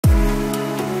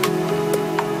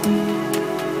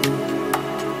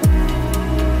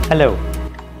Hello.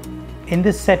 In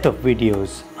this set of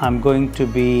videos, I'm going to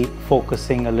be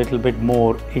focusing a little bit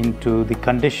more into the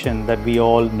condition that we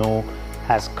all know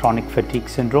as chronic fatigue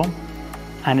syndrome,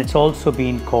 and it's also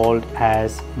been called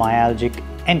as myalgic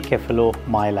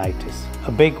encephalomyelitis.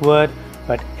 A big word,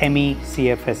 but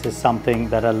MECFS is something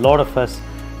that a lot of us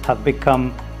have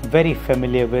become very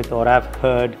familiar with or have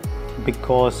heard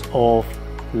because of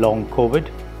long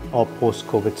COVID or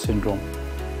post-COVID syndrome.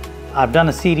 I've done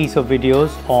a series of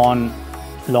videos on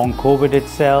long COVID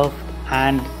itself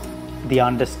and the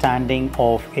understanding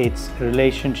of its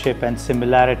relationship and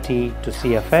similarity to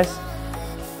CFS,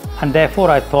 and therefore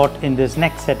I thought in this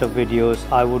next set of videos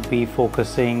I would be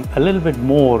focusing a little bit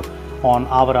more on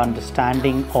our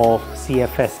understanding of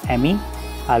CFS-ME.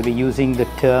 I'll be using the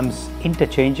terms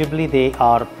interchangeably. They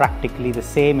are practically the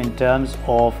same in terms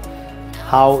of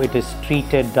how it is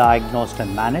treated, diagnosed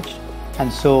and managed.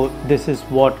 And so this is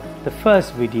what the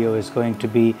first video is going to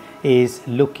be, is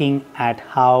looking at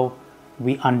how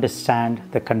we understand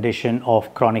the condition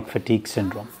of chronic fatigue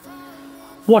syndrome.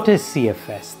 What is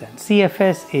CFS then?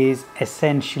 CFS is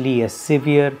essentially a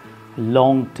severe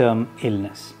long-term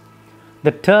illness.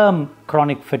 The term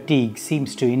chronic fatigue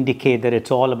seems to indicate that it's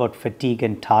all about fatigue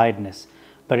and tiredness,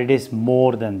 but it is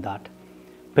more than that.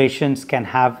 Patients can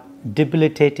have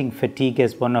debilitating fatigue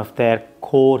as one of their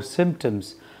core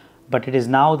symptoms, but it is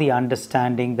now the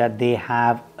understanding that they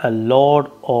have a lot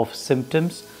of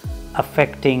symptoms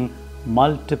affecting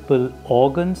multiple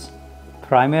organs,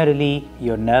 primarily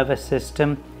your nervous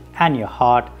system and your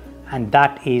heart, and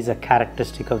that is a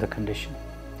characteristic of the condition.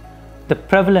 The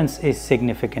prevalence is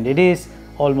significant. It is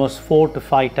almost 4 to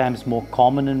 5 times more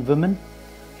common in women.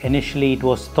 Initially, it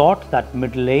was thought that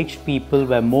middle-aged people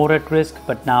were more at risk,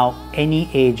 but now any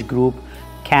age group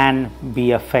can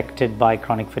be affected by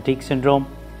chronic fatigue syndrome.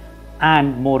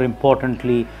 And more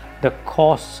importantly, the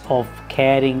costs of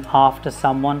caring after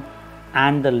someone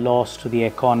and the loss to the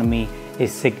economy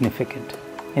is significant.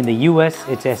 In the US,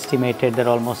 it's estimated that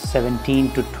almost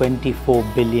 $17 to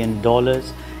 $24 billion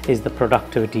is the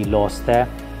productivity loss there,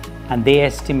 and they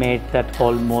estimate that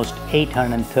almost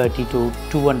 830 to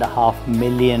 2.5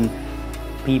 million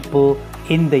people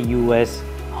in the US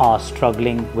are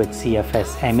struggling with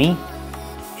CFS-ME.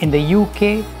 In the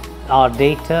UK, our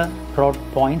data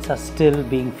points are still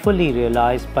being fully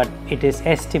realized, but it is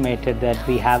estimated that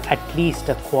we have at least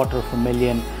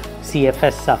 250,000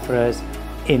 CFS sufferers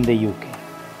in the UK.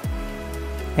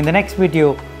 In the next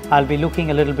video, I'll be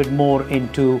looking a little bit more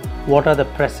into what are the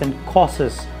present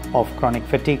causes of chronic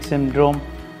fatigue syndrome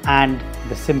and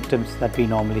the symptoms that we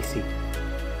normally see.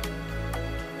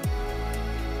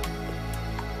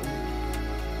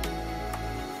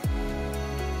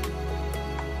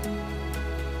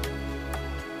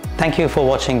 Thank you for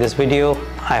watching this video.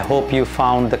 I hope you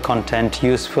found the content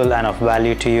useful and of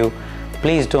value to you.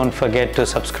 Please don't forget to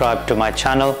subscribe to my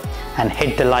channel and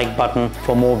hit the like button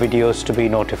for more videos to be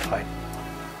notified.